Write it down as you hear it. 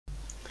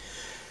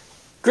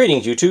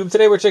Greetings, YouTube.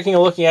 Today we're taking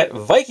a look at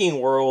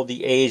Vikingworld,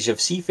 The Age of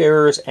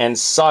Seafarers and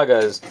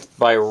Sagas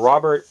by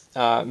Robert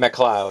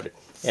MacLeod.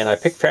 And I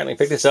apparently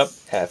picked this up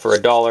for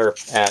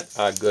 $1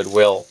 at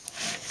Goodwill.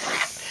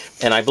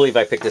 And I believe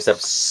I picked this up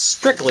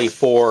strictly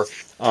for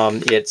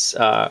its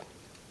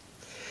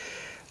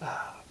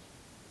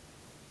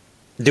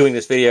doing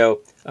this video,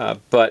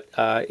 but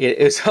it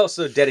is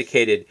also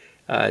dedicated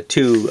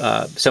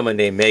to someone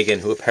named Megan,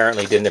 who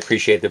apparently didn't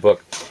appreciate the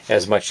book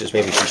as much as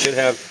maybe she should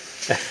have.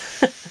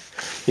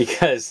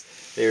 Because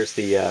there's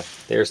the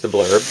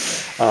blurb.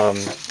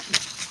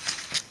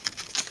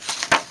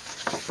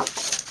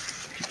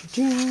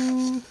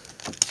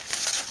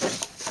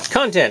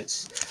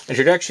 Contents: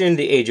 Introduction,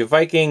 The Age of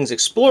Vikings,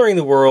 Exploring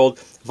the World,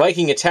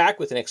 Viking Attack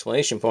with an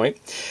exclamation point,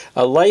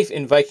 Life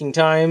in Viking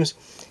Times,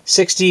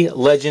 60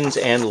 Legends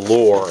and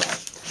Lore.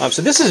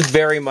 So this is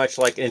very much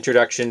like an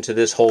introduction to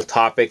this whole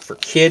topic for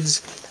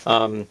kids.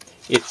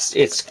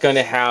 It's going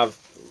to have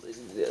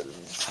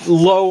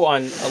low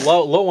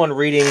on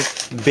reading,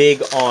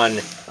 big on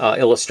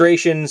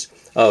illustrations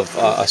of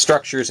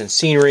structures and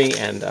scenery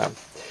and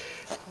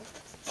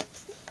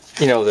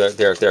you know,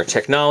 their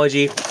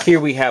technology. Here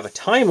we have a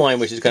timeline,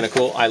 which is kind of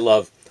cool. I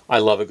love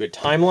a good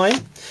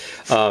timeline,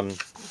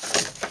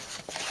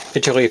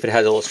 particularly if it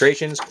has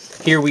illustrations.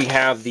 Here we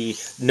have the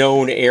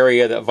known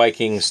area that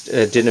Vikings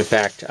did in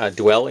fact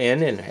dwell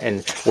in,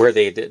 and where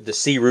they did the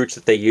sea routes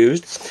that they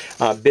used.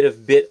 A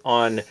bit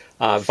on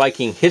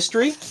Viking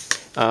history.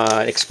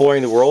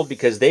 Exploring the world,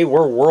 because they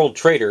were world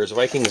traders.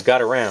 Vikings got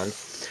around.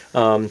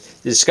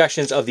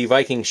 Discussions of the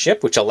Viking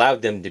ship, which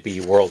allowed them to be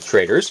world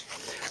traders.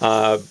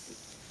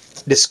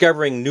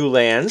 Discovering new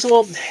lands.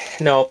 Well,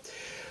 no.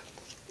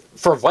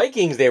 For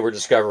Vikings, they were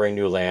discovering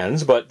new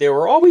lands, but there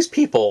were always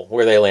people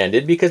where they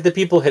landed, because the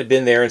people had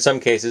been there in some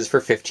cases for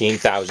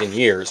 15,000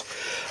 years,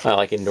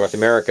 like in North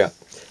America.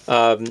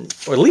 Or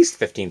at least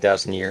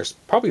 15,000 years,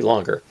 probably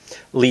longer.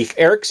 Leif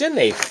Erikson,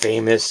 a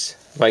famous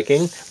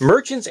Viking.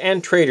 Merchants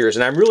and traders,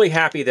 and I'm really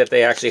happy that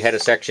they actually had a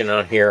section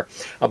on here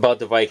about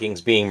the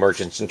Vikings being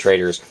merchants and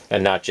traders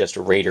and not just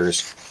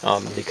raiders,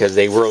 because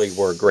they really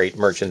were great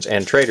merchants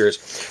and traders.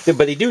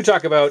 But they do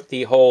talk about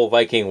the whole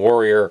Viking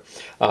warrior,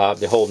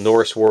 the whole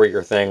Norse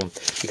warrior thing,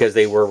 because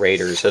they were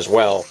raiders as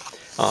well.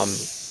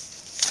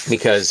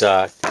 Because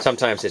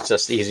sometimes it's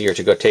just easier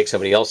to go take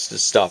somebody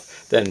else's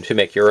stuff than to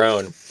make your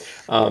own.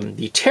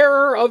 The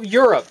Terror of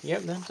Europe.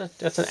 Yep,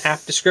 that's an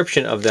apt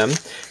description of them.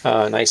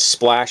 Nice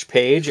splash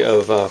page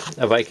of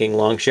a Viking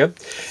longship.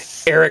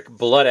 Eric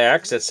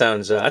Bloodaxe. That's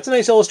a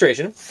nice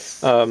illustration.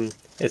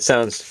 It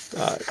sounds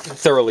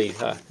thoroughly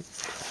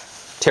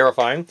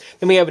terrifying.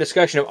 Then we have a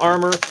discussion of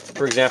armor.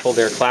 For example,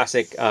 their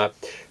classic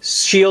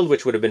shield,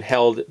 which would have been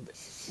held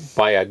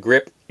by a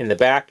grip in the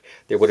back.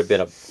 There would have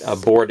been a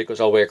board that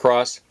goes all the way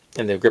across,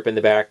 and the grip in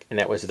the back, and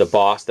that was the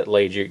boss that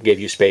gave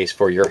you space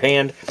for your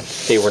hand.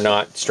 They were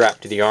not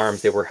strapped to the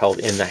arms, they were held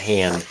in the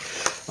hand.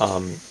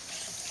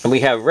 And we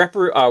have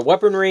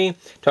weaponry,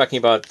 talking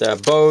about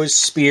bows,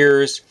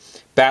 spears,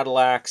 battle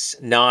axe,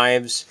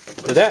 knives.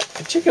 So that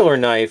particular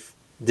knife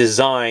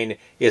design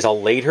is a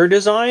later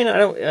design. I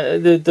don't.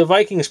 The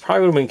Vikings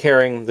probably would have been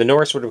carrying, the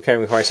Norse would have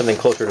been carrying something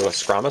closer to a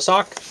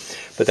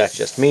skrammasock, but that's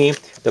just me.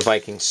 The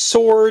Viking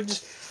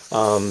swords,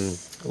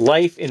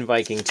 Life in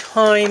Viking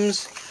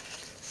Times,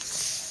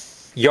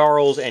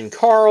 Jarls and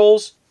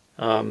Carls.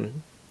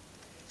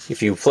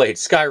 If you played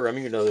Skyrim,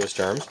 you know those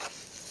terms.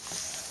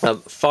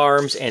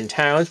 Farms and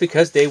towns,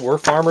 because they were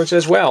farmers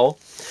as well.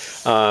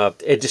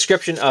 A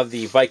description of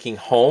the Viking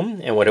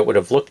home and what it would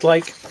have looked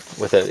like,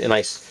 with a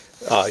nice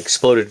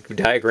exploded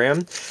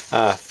diagram.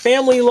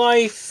 Family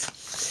life,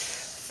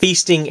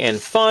 feasting and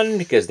fun,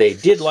 because they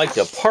did like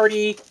to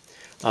party.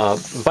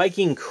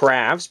 Viking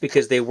crafts,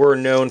 because they were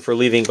known for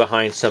leaving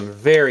behind some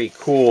very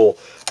cool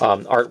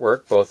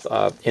artwork, both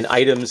in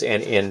items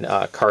and in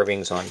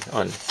carvings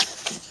on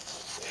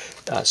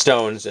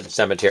stones and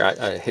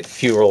cemetery,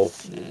 funeral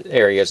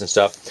areas and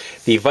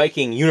stuff. The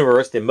Viking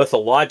universe, the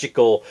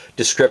mythological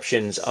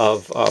descriptions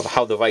of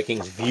how the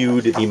Vikings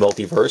viewed the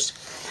multiverse.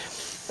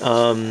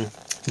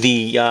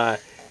 The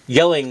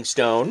Yelling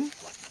Stone,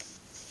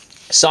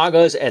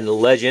 sagas and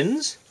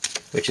legends,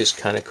 which is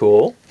kind of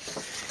cool.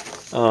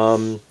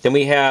 Then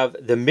we have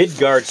the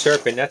Midgard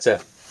serpent. That's a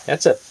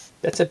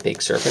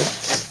big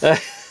serpent.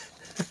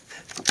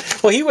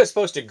 Well, he was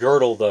supposed to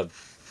girdle the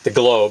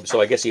globe, so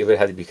I guess he would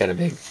have to be kind of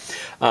big.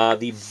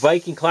 The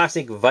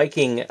classic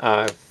Viking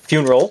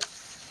funeral,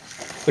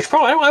 which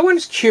probably, I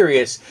was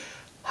curious,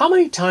 how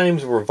many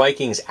times were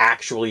Vikings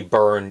actually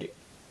burned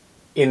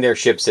in their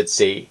ships at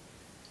sea?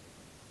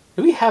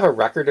 Do we have a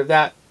record of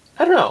that?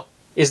 I don't know.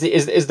 Is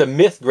the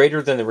myth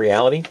greater than the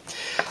reality?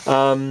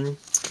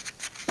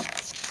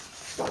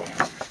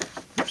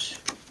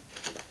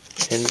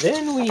 And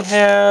then we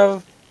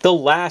have the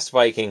last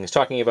Vikings,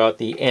 talking about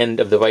the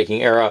end of the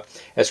Viking era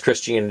as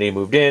Christianity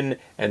moved in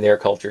and their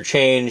culture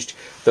changed.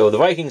 Though the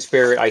Viking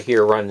spirit, I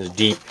hear, runs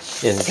deep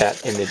in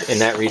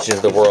that region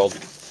of the world,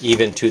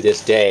 even to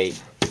this day.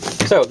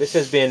 So this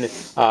has been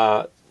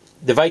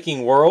The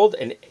Viking World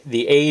and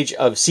the Age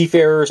of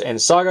Seafarers and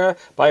Saga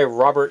by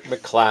Robert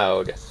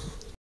McLeod.